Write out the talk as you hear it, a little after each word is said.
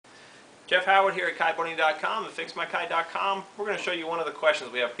Jeff Howard here at Kiteboarding.com and FixMyKite.com. We're going to show you one of the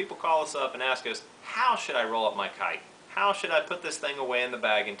questions we have. People call us up and ask us, how should I roll up my kite? How should I put this thing away in the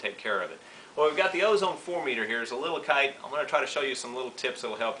bag and take care of it? Well, we've got the Ozone 4 meter here. It's a little kite. I'm going to try to show you some little tips that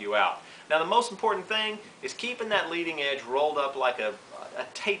will help you out. Now, the most important thing is keeping that leading edge rolled up like a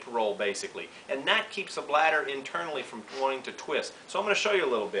tape roll, basically. And that keeps the bladder internally from wanting to twist. So I'm going to show you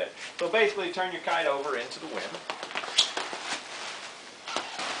a little bit. So basically, turn your kite over into the wind.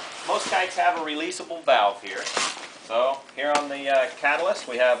 Most kites have a releasable valve here. So here on the catalyst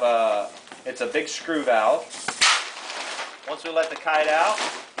we have it's a big screw valve. Once we let the kite out,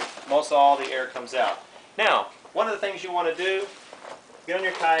 most all the air comes out. Now, one of the things you want to do, get on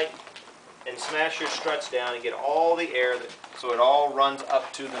your kite and smash your struts down and get all the air so it all runs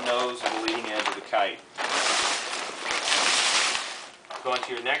up to the nose of the leading edge of the kite. Go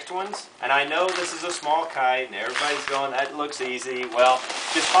into your next ones, and I know this is a small kite and everybody's going, that looks easy. Well,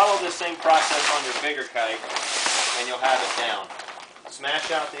 just follow the same process on your bigger kite and you'll have it down.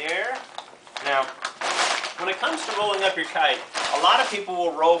 Smash out the air. Now, when it comes to rolling up your kite, a lot of people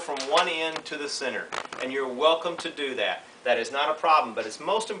will roll from one end to the center, and you're welcome to do that. That is not a problem, but it's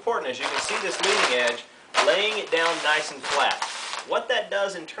most important, as you can see this leading edge, laying it down nice and flat. What that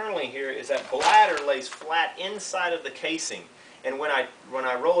does internally here is that bladder lays flat inside of the casing. And when I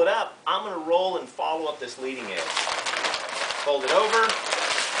roll it up, I'm going to roll and follow up this leading edge. Fold it over,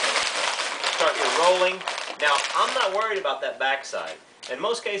 start your rolling. Now, I'm not worried about that backside. In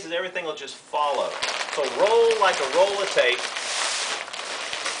most cases, everything will just follow. So roll like a roll of tape,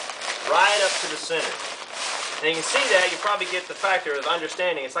 right up to the center. And you can see that, you probably get the factor of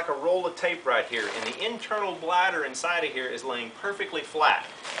understanding, it's like a roll of tape right here, and the internal bladder inside of here is laying perfectly flat.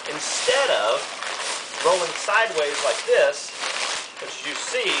 Instead of rolling sideways like this, which you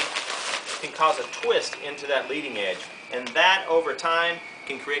see can cause a twist into that leading edge, and that over time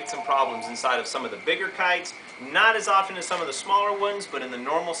can create some problems inside of some of the bigger kites. Not as often as some of the smaller ones, but in the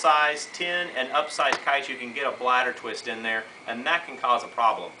normal size 10 and upsized kites you can get a bladder twist in there, and that can cause a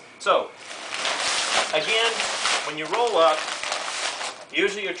problem. So again, when you roll up,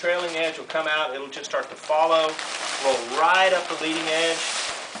 usually your trailing edge will come out, it'll just start to follow, roll right up the leading edge.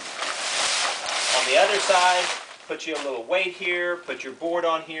 On the other side, put you a little weight here, put your board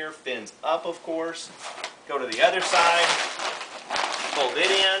on here, fins up of course. Go to the other side, fold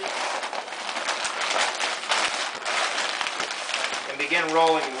it in, and begin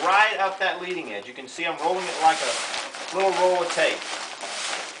rolling right up that leading edge. You can see I'm rolling it like a little roll of tape.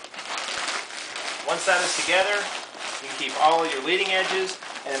 Once that is together, you can keep all of your leading edges,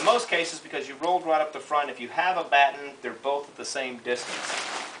 and in most cases, because you rolled right up the front, if you have a batten, they're both at the same distance.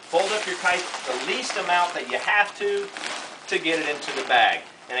 Fold up your kite the least amount that you have to get it into the bag.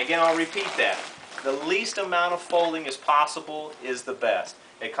 And again, I'll repeat that. The least amount of folding as possible is the best.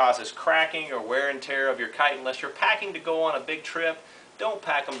 It causes cracking or wear and tear of your kite. Unless you're packing to go on a big trip, don't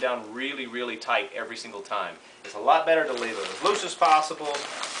pack them down really, really tight every single time. It's a lot better to leave it as loose as possible,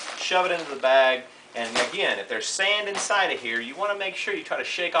 shove it into the bag, and again, if there's sand inside of here, you want to make sure you try to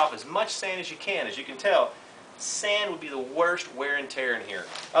shake off as much sand as you can. As you can tell, sand would be the worst wear and tear in here.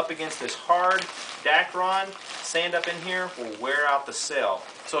 Up against this hard Dacron, sand up in here will wear out the cell.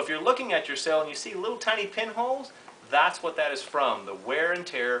 So if you're looking at your cell and you see little tiny pinholes, that's what that is from, the wear and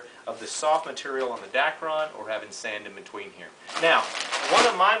tear of the soft material on the Dacron or having sand in between here. Now, one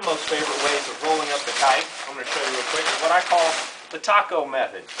of my most favorite ways of rolling up the kite, I'm going to show you real quick, is what I call the taco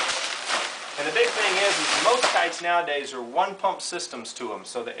method. And the big thing is most kites nowadays are one pump systems to them.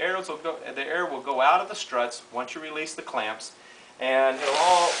 So the air will go out of the struts once you release the clamps, and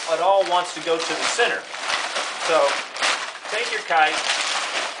it all wants to go to the center. So take your kite,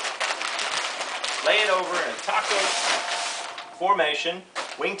 lay it over in a taco formation,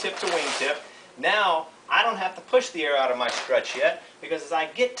 wingtip to wingtip. Now I don't have to push the air out of my struts yet, because as I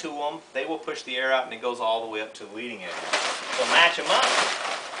get to them, they will push the air out and it goes all the way up to the leading edge. So match them up.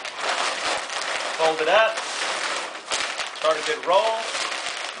 Fold it up, start a good roll,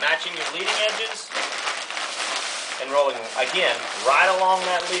 matching your leading edges, and rolling again right along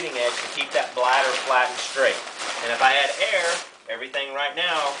that leading edge to keep that bladder flat and straight. And if I add air, everything right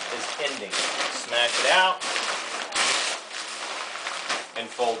now is ending. Smash it out and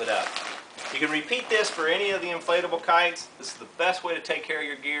fold it up. You can repeat this for any of the inflatable kites. This is the best way to take care of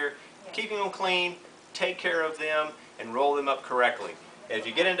your gear, keeping them clean, take care of them, and roll them up correctly. If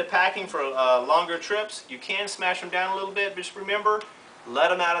you get into packing for longer trips, you can smash them down a little bit. Just remember, let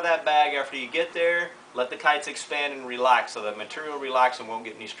them out of that bag after you get there. Let the kites expand and relax so the material relax and won't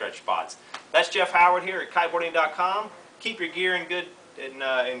get any stretch spots. That's Jeff Howard here at Kiteboarding.com. Keep your gear in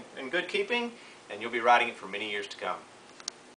good keeping, and you'll be riding it for many years to come.